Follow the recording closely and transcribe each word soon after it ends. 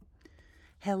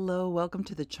Hello, welcome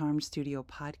to the Charm Studio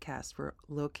podcast. We're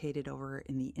located over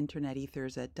in the internet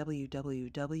ethers at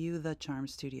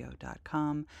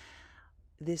www.thecharmstudio.com.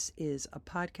 This is a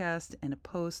podcast and a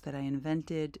post that I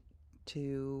invented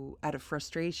out of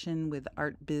frustration with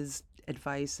art biz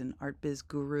advice and art biz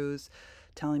gurus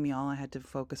telling me all I had to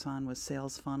focus on was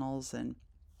sales funnels and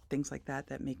things like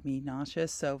that make me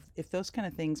nauseous. So if those kind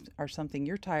of things are something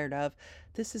you're tired of,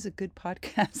 this is a good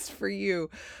podcast for you,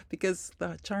 because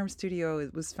the Charm Studio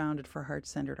was founded for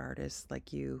heart-centered artists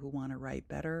like you who want to write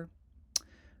better,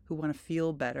 who want to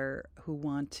feel better, who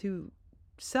want to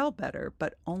sell better,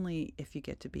 but only if you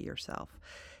get to be yourself.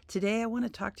 Today, I want to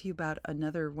talk to you about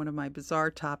another one of my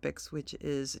bizarre topics, which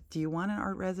is, do you want an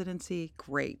art residency?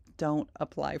 Great. Don't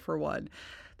apply for one.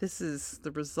 This is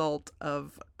the result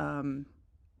of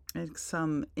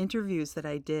some interviews that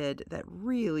I did that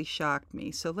really shocked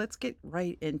me. So let's get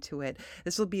right into it.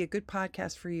 This will be a good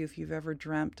podcast for you if you've ever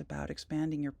dreamt about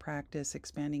expanding your practice,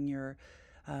 expanding your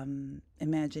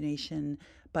imagination,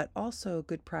 but also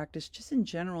good practice just in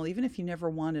general. Even if you never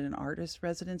wanted an artist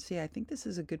residency, I think this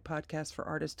is a good podcast for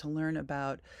artists to learn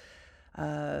about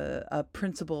a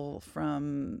principle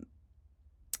from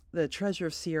the Treasure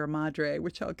of Sierra Madre,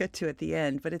 which I'll get to at the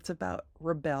end, but it's about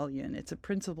rebellion. It's a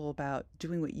principle about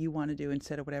doing what you want to do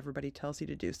instead of what everybody tells you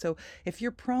to do. So if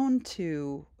you're prone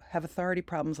to have authority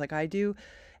problems like I do,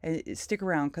 stick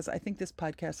around, because I think this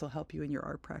podcast will help you in your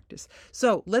art practice.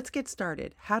 So let's get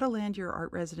started. How to land your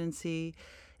art residency.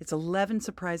 It's 11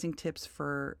 surprising tips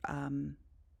for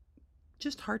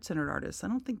just heart-centered artists. I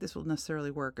don't think this will necessarily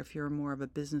work if you're more of a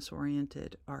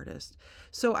business-oriented artist.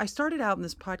 So I started out in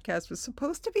this podcast was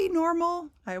supposed to be normal.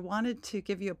 I wanted to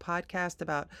give you a podcast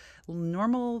about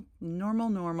normal,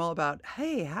 about,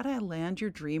 hey, how to land your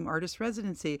dream artist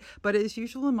residency. But as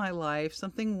usual in my life,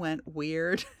 something went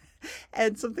weird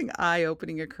and something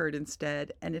eye-opening occurred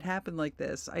instead. And it happened like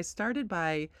this. I started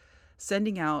by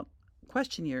sending out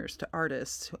questionnaires to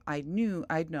artists who I'd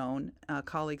known,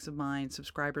 colleagues of mine,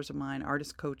 subscribers of mine,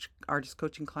 artist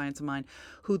coaching clients of mine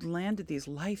who'd landed these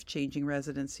life-changing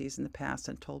residencies in the past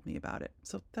and told me about it.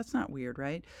 So that's not weird,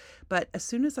 right? But as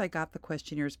soon as I got the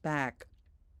questionnaires back,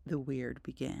 the weird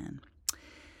began.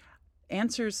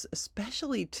 Answers,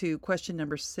 especially to question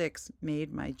number 6,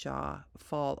 made my jaw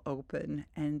fall open.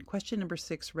 And question number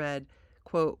 6 read,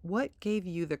 quote, what gave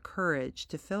you the courage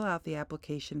to fill out the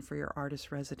application for your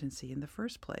artist residency in the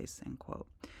first place, end quote.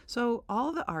 So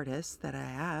all the artists that I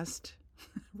asked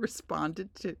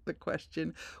responded to the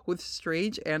question with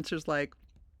strange answers like,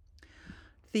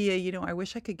 Thea, I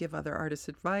wish I could give other artists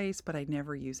advice, but I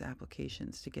never use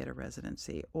applications to get a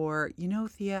residency. Or,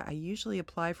 Thea, I usually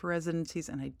apply for residencies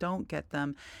and I don't get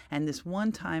them. And this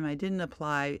one time I didn't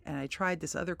apply and I tried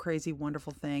this other crazy,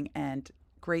 wonderful thing and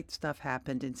great stuff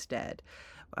happened instead.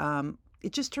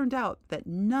 It just turned out that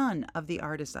none of the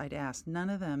artists I'd asked,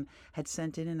 none of them had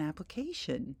sent in an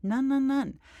application.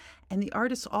 None. And the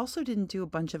artists also didn't do a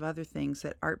bunch of other things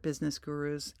that art business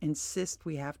gurus insist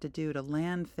we have to do to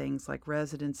land things like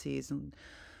residencies and,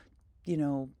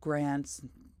 grants,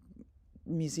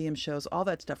 museum shows, all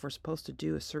that stuff. We're supposed to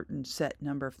do a certain set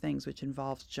number of things, which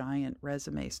involves giant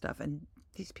resume stuff. And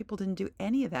these people didn't do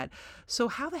any of that. So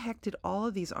how the heck did all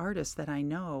of these artists that I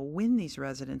know win these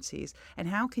residencies? And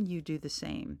how can you do the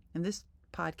same? And this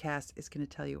podcast is going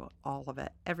to tell you all of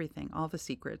it, everything, all the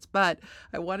secrets. But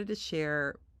I wanted to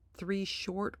share 3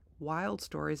 short, wild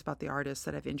stories about the artists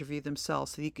that I've interviewed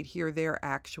themselves so you could hear their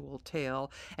actual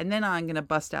tale. And then I'm going to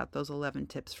bust out those 11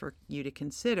 tips for you to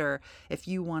consider if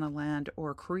you want to land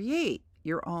or create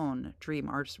your own dream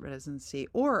artist residency,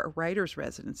 or a writer's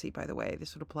residency, by the way.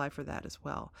 This would apply for that as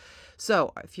well.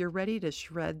 So if you're ready to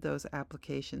shred those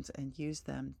applications and use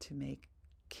them to make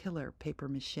killer paper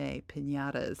mache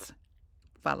piñatas,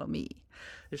 follow me.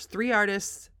 There's 3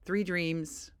 artists, 3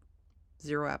 dreams,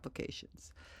 0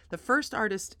 applications. The first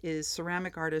artist is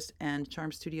ceramic artist and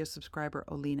Charm Studio subscriber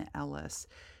Olina Ellis.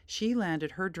 She landed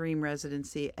her dream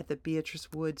residency at the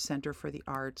Beatrice Wood Center for the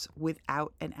Arts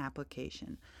without an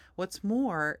application. What's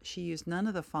more, she used none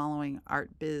of the following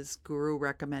art biz guru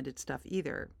recommended stuff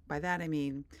either. By that I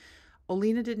mean,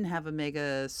 Olina didn't have a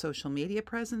mega social media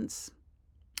presence.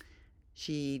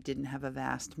 She didn't have a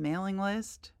vast mailing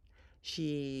list.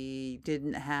 She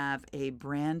didn't have a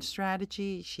brand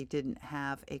strategy. She didn't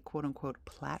have a quote-unquote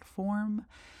platform.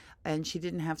 And she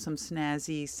didn't have some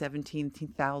snazzy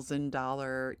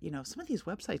 $17,000, some of these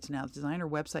websites now, designer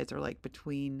websites are like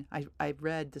between, I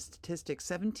read the statistics,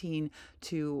 $17,000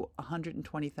 to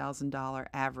 $120,000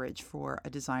 average for a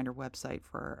designer website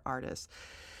for artists.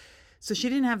 So she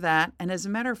didn't have that. And as a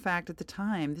matter of fact, at the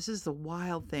time, this is the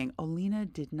wild thing,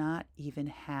 Olina did not even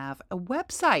have a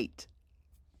website.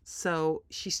 So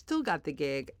she still got the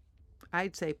gig.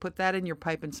 I'd say put that in your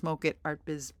pipe and smoke it, art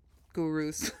biz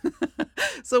gurus.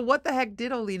 So, what the heck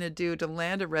did Olina do to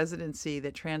land a residency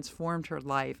that transformed her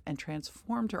life and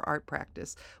transformed her art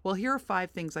practice? Well, here are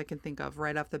 5 things I can think of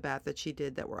right off the bat that she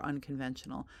did that were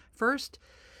unconventional. First,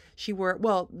 she worked,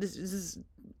 well, this is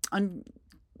un,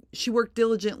 she worked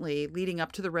diligently leading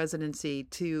up to the residency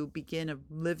to begin a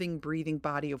living, breathing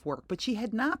body of work. But she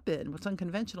had not been, what's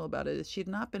unconventional about it is she had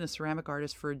not been a ceramic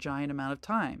artist for a giant amount of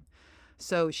time.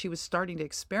 So she was starting to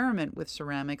experiment with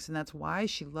ceramics, and that's why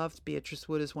she loved Beatrice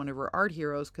Wood as one of her art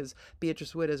heroes, because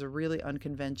Beatrice Wood has a really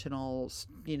unconventional,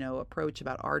 approach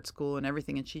about art school and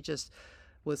everything, and she just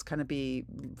was kind of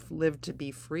lived to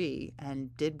be free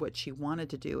and did what she wanted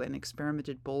to do and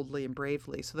experimented boldly and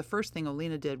bravely. So the first thing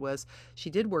Olina did was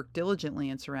she did work diligently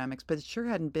in ceramics, but it sure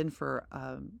hadn't been for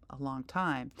a long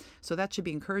time. So that should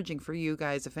be encouraging for you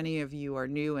guys. If any of you are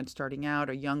new and starting out,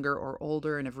 or younger or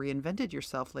older, and have reinvented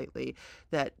yourself lately,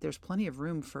 that there's plenty of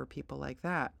room for people like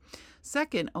that.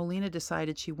 Second, Olina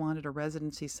decided she wanted a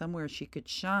residency somewhere she could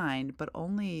shine, but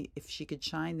only if she could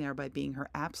shine there by being her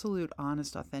absolute,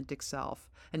 honest, authentic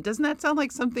self. And doesn't that sound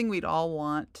like something we'd all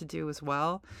want to do as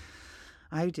well?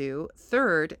 I do.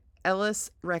 Third,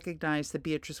 Ellis recognized the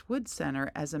Beatrice Wood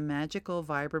Center as a magical,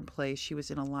 vibrant place she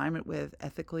was in alignment with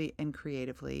ethically and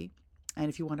creatively. And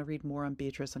if you want to read more on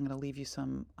Beatrice, I'm going to leave you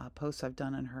some posts I've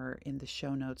done on her in the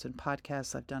show notes, and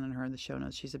podcasts I've done on her in the show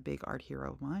notes. She's a big art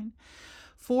hero of mine.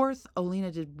 Fourth,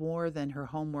 Olina did more than her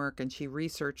homework, and she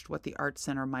researched what the Art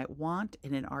Center might want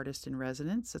in an artist in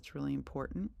residence. That's really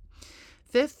important.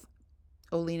 Fifth,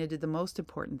 Olina did the most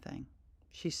important thing.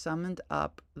 She summoned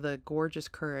up the gorgeous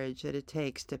courage that it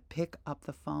takes to pick up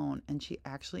the phone, and she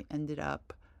actually ended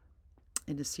up,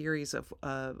 in a series of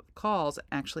calls,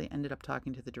 actually ended up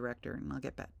talking to the director, and I'll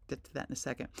get back to that in a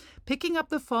second. Picking up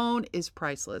the phone is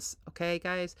priceless, okay,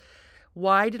 guys?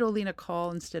 Why did Olina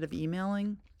call instead of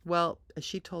emailing? Well, as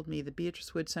she told me, the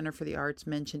Beatrice Wood Center for the Arts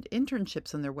mentioned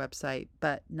internships on their website,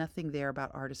 but nothing there about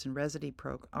artist in residency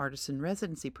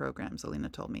programs,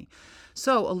 Olina told me.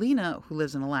 So Olina, who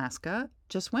lives in Alaska,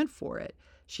 just went for it.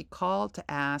 She called to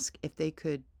ask if they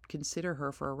could consider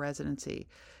her for a residency.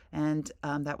 And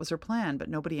that was her plan, but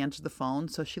nobody answered the phone,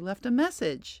 so she left a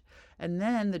message. And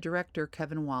then the director,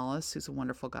 Kevin Wallace, who's a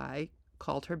wonderful guy,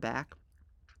 called her back.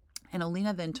 And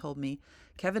Olina then told me,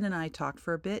 Kevin and I talked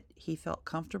for a bit. He felt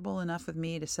comfortable enough with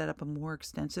me to set up a more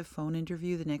extensive phone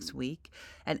interview the next week.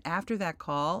 And after that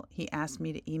call, he asked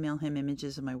me to email him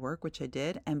images of my work, which I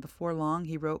did. And before long,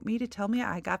 he wrote me to tell me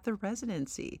I got the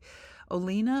residency.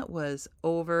 Olina was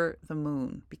over the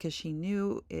moon because she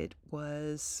knew it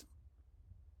was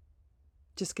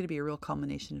just going to be a real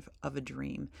culmination of a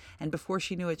dream. And before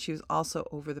she knew it, she was also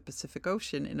over the Pacific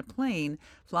Ocean in a plane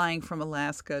flying from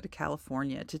Alaska to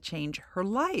California to change her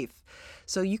life.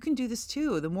 So you can do this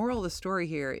too. The moral of the story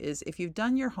here is if you've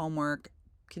done your homework,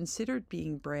 consider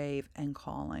being brave and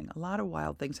calling. A lot of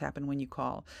wild things happen when you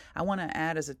call. I want to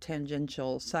add as a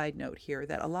tangential side note here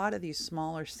that a lot of these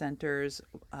smaller centers,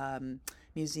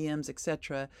 museums,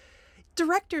 etc.,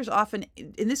 directors often,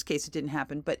 in this case it didn't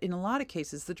happen, but in a lot of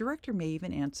cases, the director may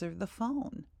even answer the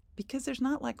phone because there's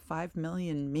not like 5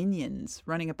 million minions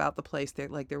running about the place there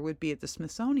like there would be at the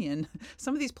Smithsonian.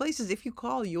 Some of these places, if you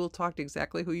call, you will talk to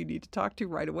exactly who you need to talk to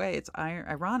right away. It's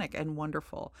ironic and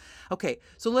wonderful. Okay,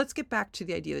 so let's get back to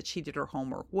the idea that she did her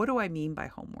homework. What do I mean by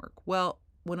homework? Well,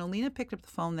 when Olina picked up the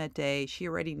phone that day, she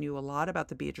already knew a lot about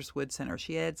the Beatrice Wood Center.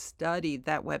 She had studied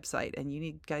that website,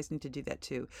 and guys need to do that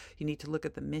too. You need to look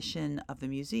at the mission of the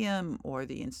museum or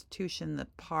the institution, the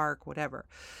park, whatever.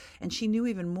 And she knew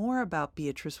even more about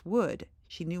Beatrice Wood.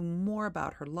 She knew more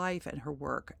about her life and her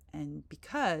work. And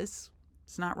because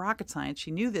it's not rocket science,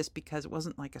 she knew this because it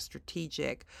wasn't like a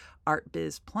strategic art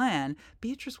biz plan.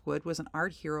 Beatrice Wood was an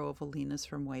art hero of Olina's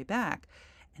from way back.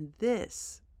 And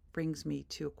this brings me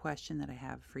to a question that I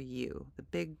have for you, the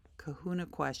big kahuna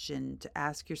question to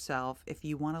ask yourself if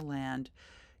you want to land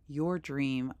your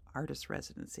dream artist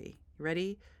residency. You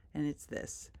ready? And it's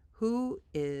this: who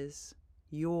is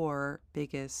your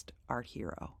biggest art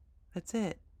hero? That's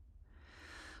it.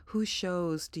 Whose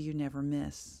shows do you never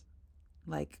miss?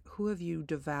 Like, who have you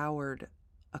devoured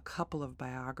a couple of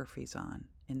biographies on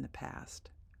in the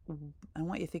past? I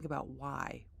want you to think about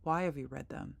why. Why have you read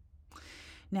them?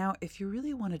 Now, if you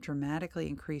really want to dramatically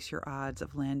increase your odds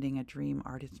of landing a dream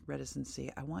artist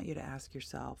residency, I want you to ask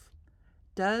yourself,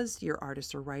 Does your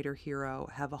artist or writer hero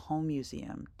have a home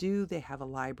museum? Do they have a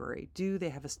library? Do they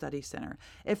have a study center?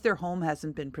 If their home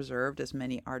hasn't been preserved, as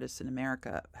many artists in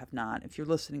America have not, if you're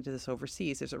listening to this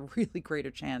overseas, there's a really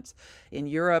greater chance in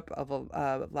Europe of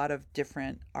a lot of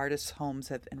different artists'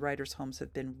 homes and writers' homes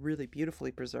have been really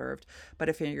beautifully preserved. But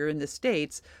if you're in the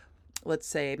States, let's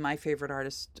say my favorite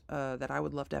artist that I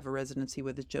would love to have a residency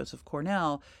with is Joseph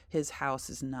Cornell. His house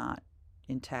is not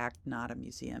intact, not a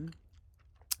museum.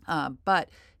 But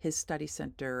his study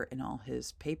center and all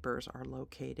his papers are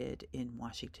located in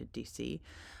Washington, D.C.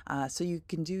 So you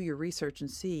can do your research and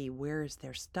see where is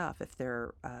their stuff if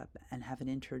they're and have an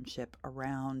internship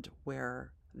around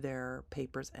where their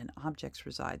papers and objects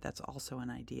reside. That's also an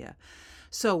idea.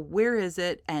 So where is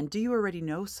it? And do you already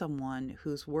know someone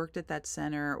who's worked at that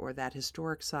center or that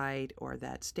historic site or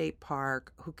that state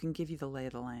park who can give you the lay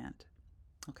of the land?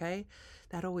 Okay,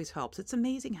 that always helps. It's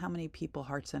amazing how many people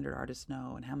heart-centered artists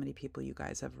know and how many people you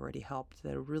guys have already helped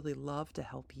that really love to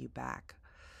help you back.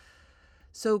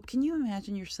 So can you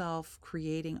imagine yourself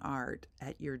creating art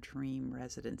at your dream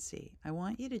residency? I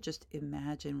want you to just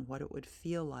imagine what it would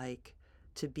feel like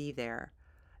to be there.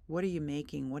 What are you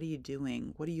making? What are you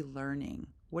doing? What are you learning?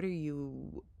 What are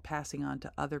you passing on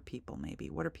to other people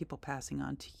maybe? What are people passing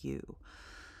on to you?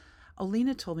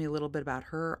 Alina told me a little bit about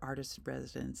her artist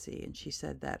residency, and she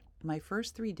said that my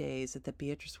first 3 days at the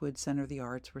Beatrice Wood Center of the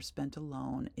Arts were spent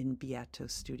alone in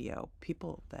Beato's studio.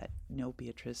 People that know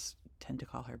Beatrice tend to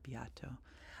call her Beato.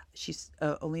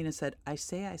 Alina said, I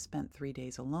say I spent 3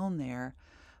 days alone there,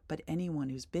 but anyone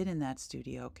who's been in that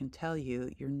studio can tell you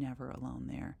you're never alone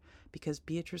there because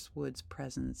Beatrice Wood's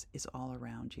presence is all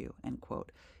around you, end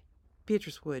quote.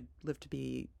 Beatrice Wood lived to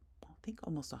be, I think,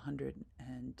 almost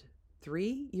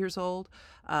 103 years old,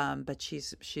 but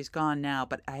she's gone now.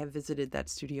 But I have visited that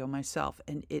studio myself,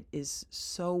 and it is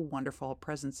so wonderful.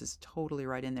 Presence is totally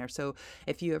right in there. So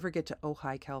if you ever get to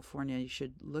Ojai, California, you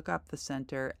should look up the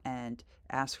center and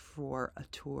ask for a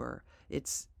tour.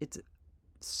 It's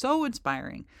so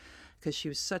inspiring because she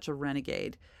was such a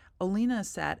renegade. Alina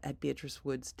sat at Beatrice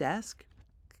Wood's desk.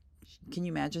 Can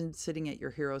you imagine sitting at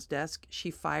your hero's desk? She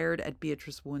fired at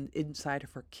Beatrice Wood inside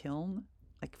of her kiln.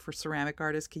 Like for ceramic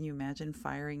artists, can you imagine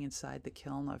firing inside the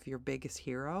kiln of your biggest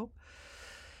hero?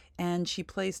 And she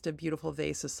placed a beautiful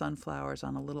vase of sunflowers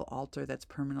on a little altar that's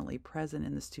permanently present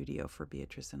in the studio for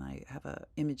Beatrice. And I have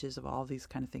images of all these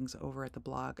kind of things over at the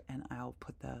blog, and I'll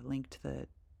put the link to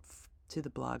the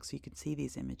blog so you can see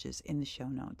these images in the show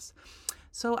notes.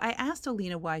 So I asked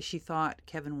Alina why she thought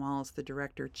Kevin Wallace, the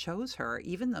director, chose her,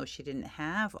 even though she didn't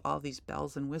have all these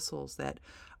bells and whistles that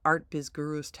art biz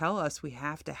gurus tell us we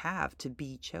have to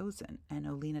be chosen. And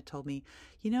Alina told me,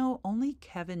 only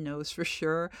Kevin knows for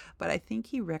sure, but I think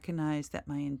he recognized that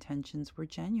my intentions were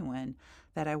genuine,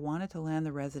 that I wanted to land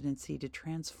the residency to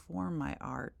transform my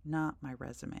art, not my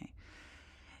resume.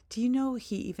 Do you know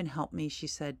he even helped me, she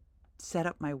said, set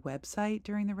up my website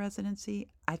during the residency?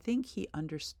 I think he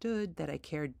understood that I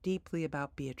cared deeply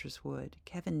about Beatrice Wood.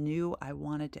 Kevin knew I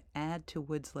wanted to add to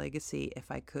Wood's legacy if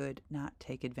I could, not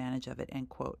take advantage of it, end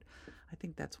quote. I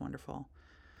think that's wonderful.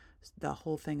 The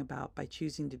whole thing about by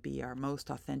choosing to be our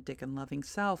most authentic and loving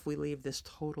self, we leave this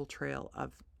total trail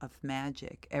of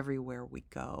magic everywhere we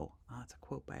go. It's a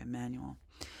quote by Emmanuel.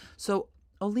 So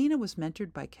Alina was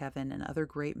mentored by Kevin and other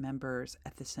great members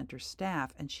at the center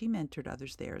staff, and she mentored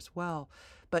others there as well.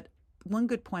 But one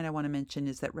good point I want to mention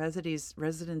is that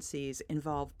residencies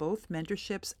involve both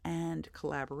mentorships and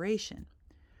collaboration.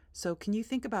 So can you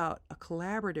think about a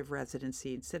collaborative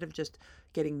residency instead of just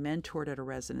getting mentored at a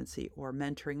residency or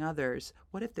mentoring others?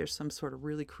 What if there's some sort of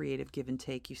really creative give and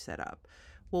take you set up?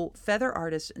 Well, Feather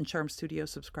artist and Charm Studio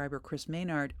subscriber Chris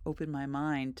Maynard opened my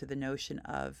mind to the notion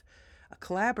of a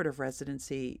collaborative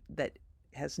residency that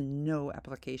has no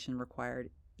application required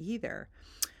either.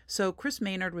 So Chris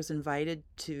Maynard was invited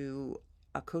to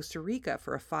Costa Rica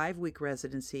for a 5-week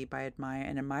residency by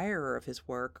an admirer of his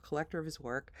work, a collector of his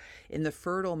work, in the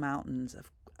fertile mountains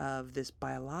of this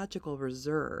biological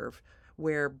reserve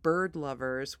where bird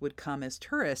lovers would come as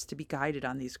tourists to be guided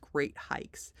on these great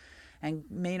hikes. And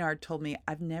Maynard told me,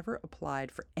 I've never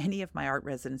applied for any of my art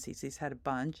residencies. He's had a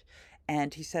bunch.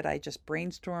 And he said, I just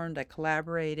brainstormed, I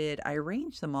collaborated, I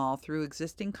arranged them all through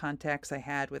existing contacts I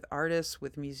had with artists,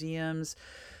 with museums,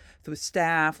 with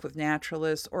staff, with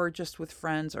naturalists, or just with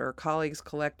friends or colleagues,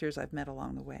 collectors I've met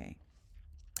along the way.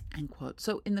 End quote.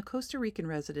 So in the Costa Rican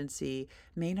residency,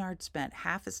 Maynard spent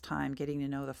half his time getting to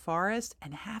know the forest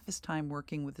and half his time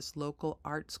working with this local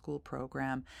art school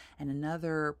program and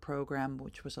another program,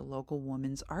 which was a local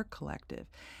women's art collective.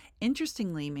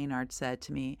 Interestingly, Maynard said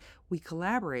to me, we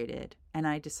collaborated and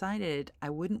I decided I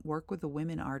wouldn't work with the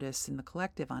women artists in the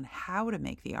collective on how to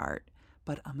make the art,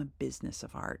 but on a business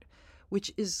of art,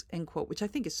 which is, end quote, which I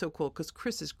think is so cool because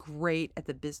Chris is great at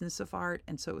the business of art.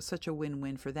 And so it was such a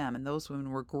win-win for them. And those women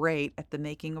were great at the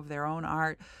making of their own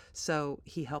art. So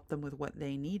he helped them with what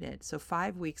they needed. So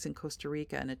 5 weeks in Costa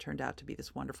Rica, and it turned out to be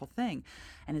this wonderful thing.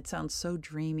 And it sounds so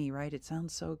dreamy, right? It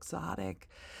sounds so exotic.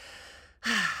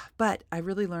 But I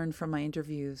really learned from my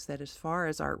interviews that as far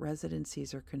as art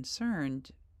residencies are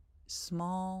concerned,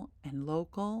 small and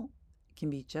local can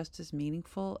be just as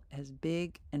meaningful as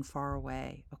big and far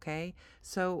away, okay?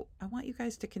 So I want you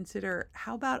guys to consider,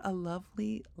 how about a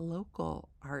lovely local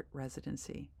art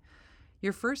residency?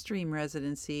 Your first dream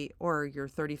residency or your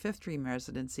 35th dream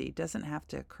residency doesn't have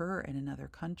to occur in another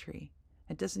country.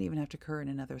 It doesn't even have to occur in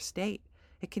another state.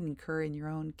 It can occur in your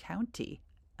own county,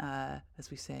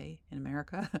 as we say in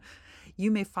America.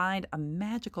 You may find a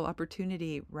magical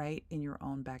opportunity right in your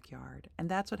own backyard. And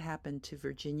that's what happened to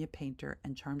Virginia painter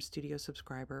and Charm Studio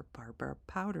subscriber Barbara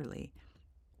Powderly.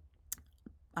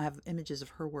 I have images of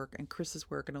her work and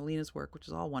Chris's work and Alina's work, which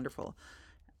is all wonderful,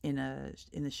 in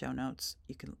the show notes.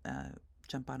 You can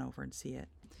jump on over and see it.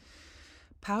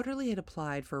 Powderly had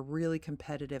applied for a really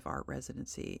competitive art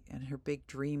residency in her big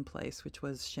dream place, which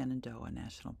was Shenandoah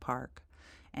National Park.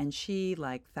 And she,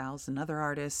 like 1,000 other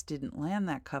artists, didn't land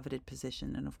that coveted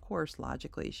position. And of course,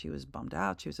 logically, she was bummed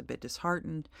out. She was a bit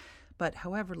disheartened. But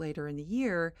however, later in the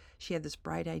year, she had this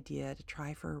bright idea to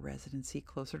try for a residency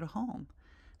closer to home.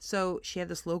 So she had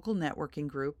this local networking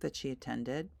group that she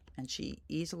attended. And she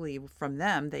easily, from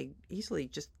them, they easily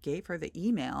just gave her the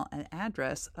email and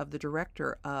address of the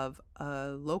director of a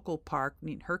local park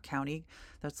in her county.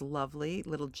 That's a lovely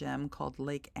little gem called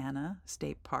Lake Anna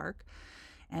State Park.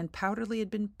 And Powderly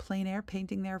had been plein air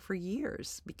painting there for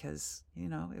years because, it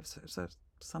was a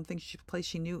place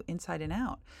she knew inside and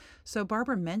out. So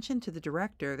Barbara mentioned to the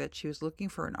director that she was looking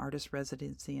for an artist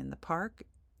residency in the park.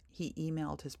 He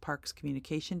emailed his park's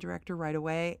communication director right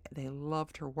away. They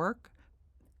loved her work.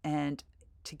 And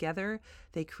together,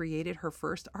 they created her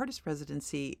first artist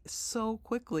residency so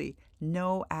quickly,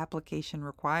 no application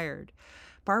required.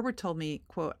 Barbara told me,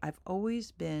 quote, I've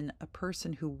always been a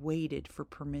person who waited for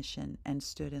permission and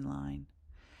stood in line.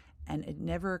 And it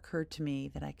never occurred to me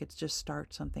that I could just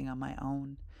start something on my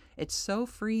own. It's so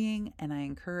freeing, and I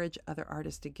encourage other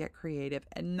artists to get creative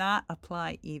and not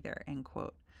apply either, end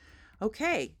quote.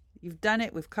 Okay, you've done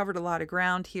it. We've covered a lot of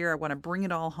ground here. I want to bring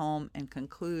it all home and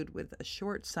conclude with a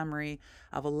short summary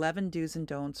of 11 do's and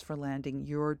don'ts for landing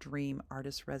your dream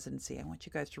artist residency. I want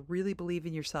you guys to really believe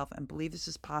in yourself and believe this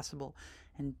is possible,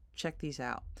 and check these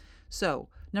out. So,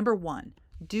 number 1,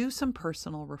 do some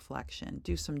personal reflection.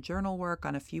 Do some journal work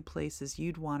on a few places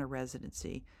you'd want a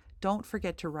residency. Don't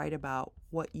forget to write about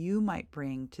what you might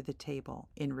bring to the table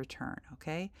in return,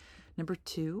 okay? Number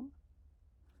 2,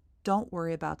 don't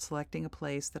worry about selecting a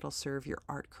place that'll serve your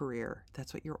art career.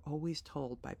 That's what you're always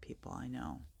told by people I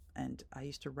know. And I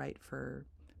used to write for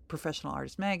Professional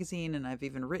Artist Magazine, and I've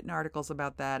even written articles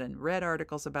about that and read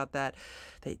articles about that.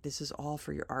 This is all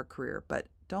for your art career. But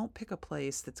don't pick a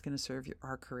place that's going to serve your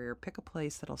art career. Pick a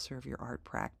place that'll serve your art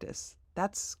practice.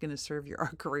 That's going to serve your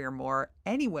art career more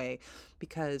anyway,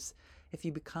 because if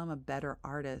you become a better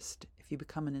artist, if you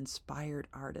become an inspired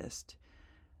artist,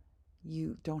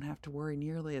 you don't have to worry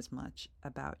nearly as much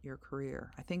about your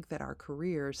career. I think that our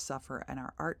careers suffer and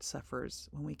our art suffers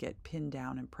when we get pinned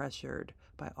down and pressured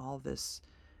by all this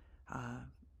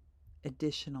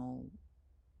additional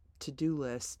to-do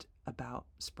list about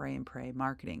spray and pray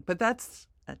marketing. But that's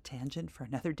a tangent for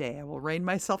another day. I will rein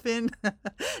myself in.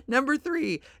 Number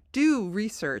 3, do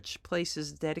research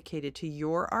places dedicated to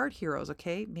your art heroes,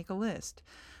 okay? Make a list.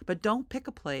 But don't pick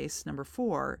a place, number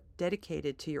 4,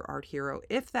 dedicated to your art hero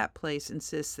if that place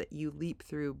insists that you leap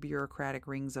through bureaucratic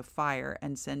rings of fire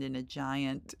and send in a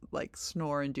giant,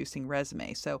 snore-inducing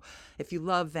resume. So if you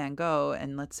love Van Gogh,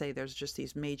 and let's say there's just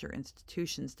these major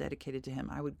institutions dedicated to him,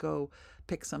 I would go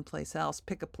pick someplace else.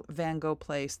 Pick a Van Gogh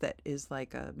place that is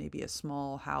maybe a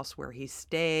small house where he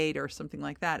stayed or something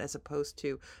like that, as opposed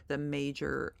to the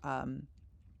major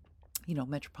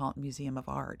Metropolitan Museum of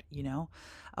Art,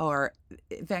 or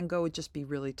Van Gogh would just be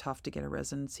really tough to get a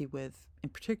residency with in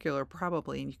particular,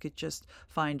 probably, and you could just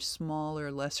find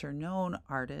smaller, lesser known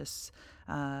artists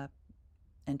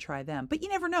and try them. But you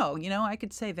never know. I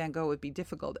could say Van Gogh would be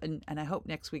difficult. And I hope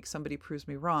next week somebody proves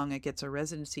me wrong and gets a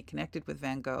residency connected with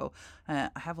Van Gogh. I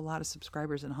have a lot of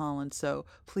subscribers in Holland, so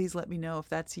please let me know if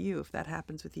that's you, if that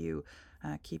happens with you.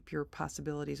 Keep your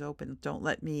possibilities open. Don't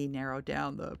let me narrow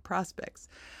down the prospects.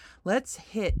 Let's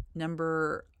hit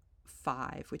number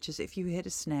 5, which is if you hit a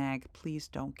snag, please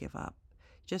don't give up.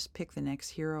 Just pick the next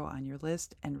hero on your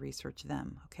list and research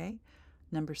them, okay?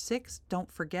 Number 6,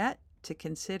 don't forget to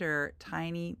consider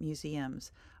tiny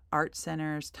museums, art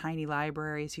centers, tiny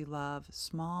libraries you love.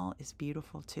 Small is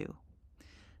beautiful too.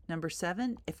 Number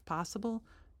 7, if possible,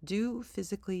 do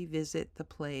physically visit the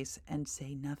place and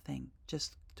say nothing.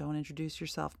 Just don't introduce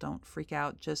yourself. Don't freak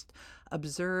out. Just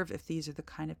observe if these are the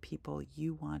kind of people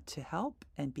you want to help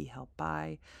and be helped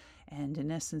by. And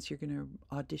in essence, you're going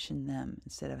to audition them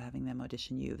instead of having them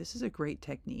audition you. This is a great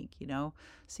technique,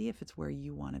 See if it's where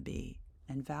you want to be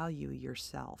and value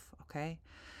yourself, okay?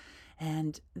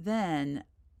 And then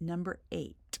number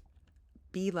 8,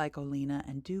 be like Olena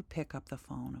and do pick up the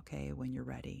phone, okay, when you're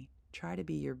ready. Try to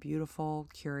be your beautiful,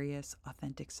 curious,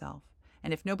 authentic self.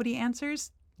 And if nobody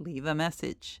answers, leave a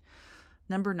message.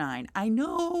 Number 9, I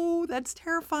know that's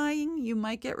terrifying. You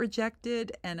might get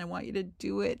rejected, and I want you to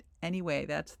do it anyway.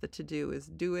 That's the to-do, is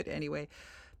do it anyway.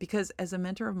 Because as a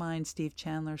mentor of mine, Steve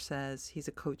Chandler says, he's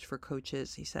a coach for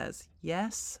coaches. He says,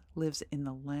 yes lives in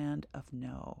the land of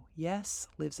no. Yes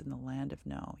lives in the land of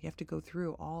no. You have to go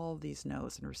through all these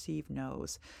no's and receive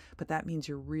no's. But that means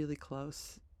you're really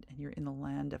close and you're in the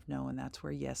land of no, and that's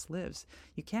where yes lives.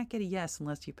 You can't get a yes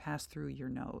unless you pass through your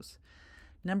no's.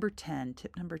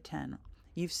 Tip number 10.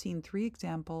 You've seen 3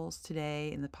 examples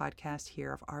today in the podcast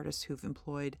here of artists who've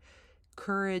employed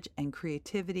courage and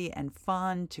creativity and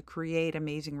fun to create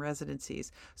amazing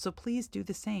residencies. So please do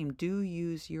the same. Do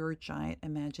use your giant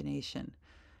imagination,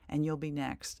 and you'll be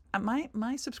next.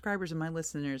 My subscribers and my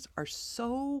listeners are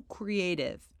so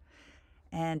creative,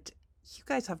 and you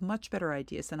guys have much better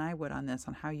ideas than I would on this,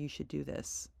 on how you should do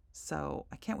this. So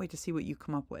I can't wait to see what you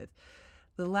come up with.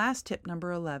 The last tip,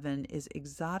 number 11, is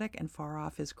exotic and far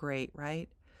off is great, right?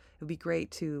 It would be great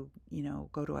to,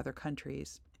 go to other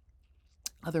countries,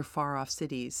 other far off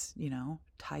cities,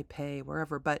 Taipei,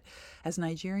 wherever. But as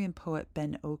Nigerian poet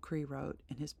Ben Okri wrote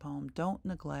in his poem, don't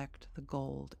neglect the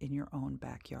gold in your own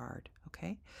backyard,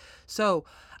 okay? So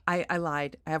I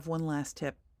lied. I have one last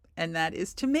tip, and that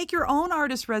is to make your own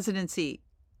artist residency.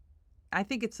 I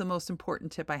think it's the most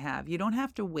important tip I have. You don't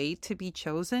have to wait to be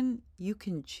chosen. You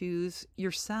can choose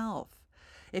yourself.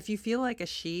 If you feel like a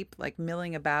sheep, like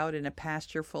milling about in a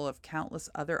pasture full of countless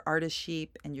other artist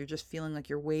sheep, and you're just feeling like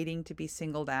you're waiting to be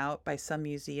singled out by some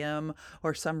museum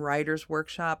or some writer's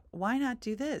workshop, why not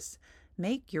do this?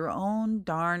 Make your own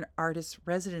darn artist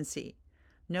residency.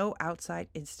 No outside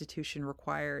institution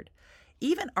required.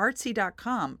 Even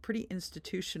artsy.com, pretty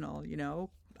institutional,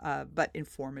 but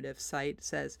informative site,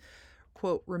 says,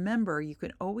 quote, remember, you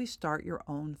can always start your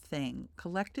own thing.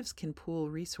 Collectives can pool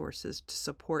resources to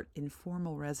support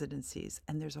informal residencies,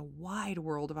 and there's a wide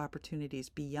world of opportunities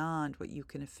beyond what you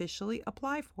can officially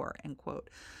apply for, end quote.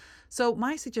 So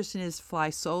my suggestion is fly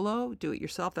solo, do it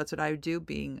yourself. That's what I would do,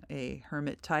 being a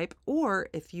hermit type. Or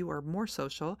if you are more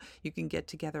social, you can get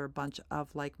together a bunch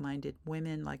of like-minded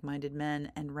women, like-minded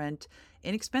men, and rent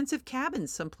inexpensive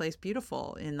cabins someplace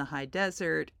beautiful in the high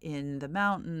desert, in the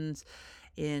mountains,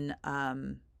 in a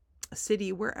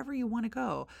city, wherever you want to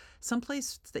go.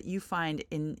 Someplace that you find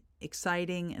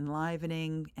exciting,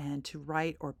 enlivening, and to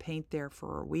write or paint there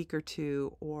for a week or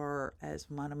two. Or as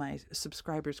one of my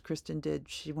subscribers, Kristen, did,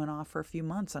 she went off for a few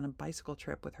months on a bicycle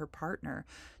trip with her partner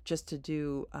just to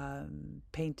do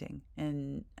painting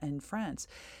in France.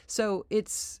 So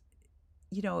it's,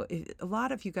 a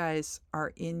lot of you guys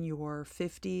are in your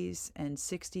 50s and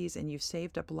 60s, and you've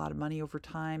saved up a lot of money over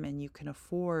time, and you can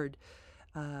afford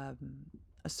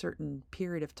a certain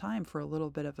period of time for a little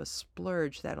bit of a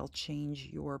splurge that'll change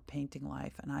your painting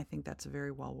life. And I think that's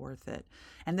very well worth it.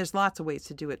 And there's lots of ways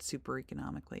to do it super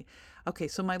economically. Okay,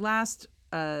 so my last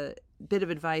bit of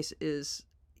advice is,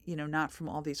 not from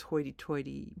all these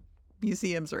hoity-toity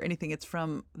museums or anything. It's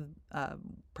from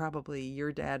probably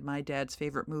your dad, my dad's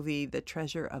favorite movie, The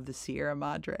Treasure of the Sierra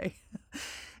Madre.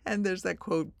 And there's that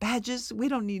quote, badges? We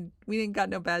ain't got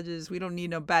no badges. We don't need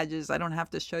no badges. I don't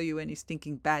have to show you any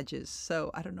stinking badges.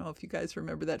 So I don't know if you guys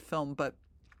remember that film, but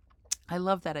I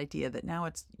love that idea that now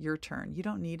it's your turn. You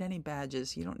don't need any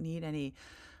badges. You don't need any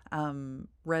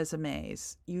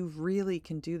resumes. You really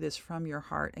can do this from your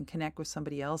heart and connect with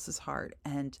somebody else's heart.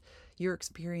 And your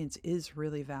experience is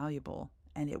really valuable.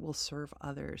 and it will serve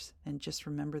others. And just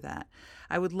remember that.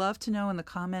 I would love to know in the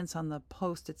comments on the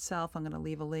post itself. I'm going to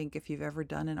leave a link if you've ever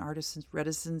done an artist's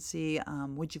residency.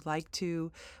 Would you like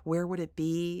to? Where would it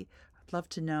be? I'd love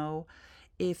to know.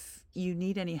 If you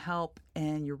need any help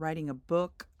and you're writing a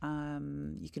book,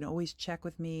 you can always check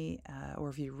with me. Or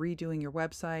if you're redoing your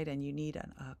website and you need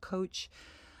a coach,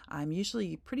 I'm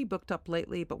usually pretty booked up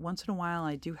lately, but once in a while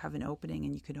I do have an opening,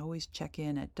 and you can always check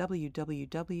in at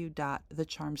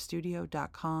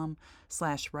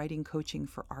www.thecharmstudio.com/writing coaching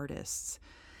for artists.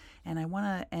 And I want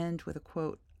to end with a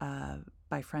quote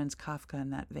by Franz Kafka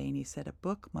in that vein. He said, "A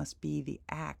book must be the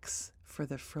axe for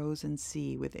the frozen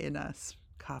sea within us."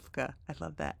 Kafka. I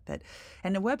love that.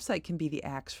 And a website can be the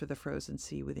axe for the frozen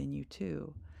sea within you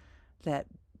too. That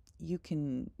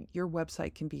your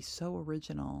website can be so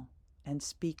original and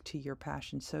speak to your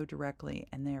passion so directly,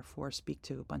 and therefore speak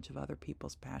to a bunch of other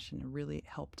people's passion and really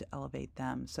help to elevate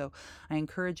them. So I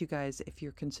encourage you guys, if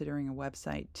you're considering a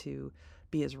website, to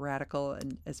be as radical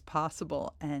as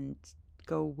possible and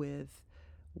go with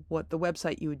what the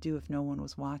website you would do if no one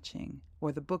was watching,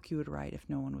 or the book you would write if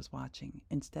no one was watching,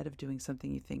 instead of doing something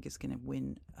you think is going to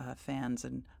win fans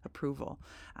and approval.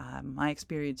 My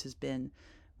experience has been,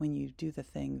 when you do the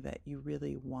thing that you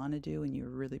really want to do and you're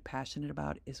really passionate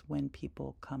about, is when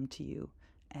people come to you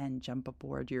and jump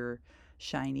aboard your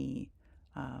shiny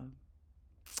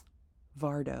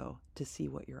Vardo to see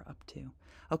what you're up to.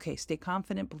 Okay, stay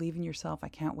confident, believe in yourself. I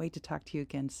can't wait to talk to you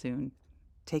again soon.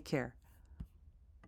 Take care.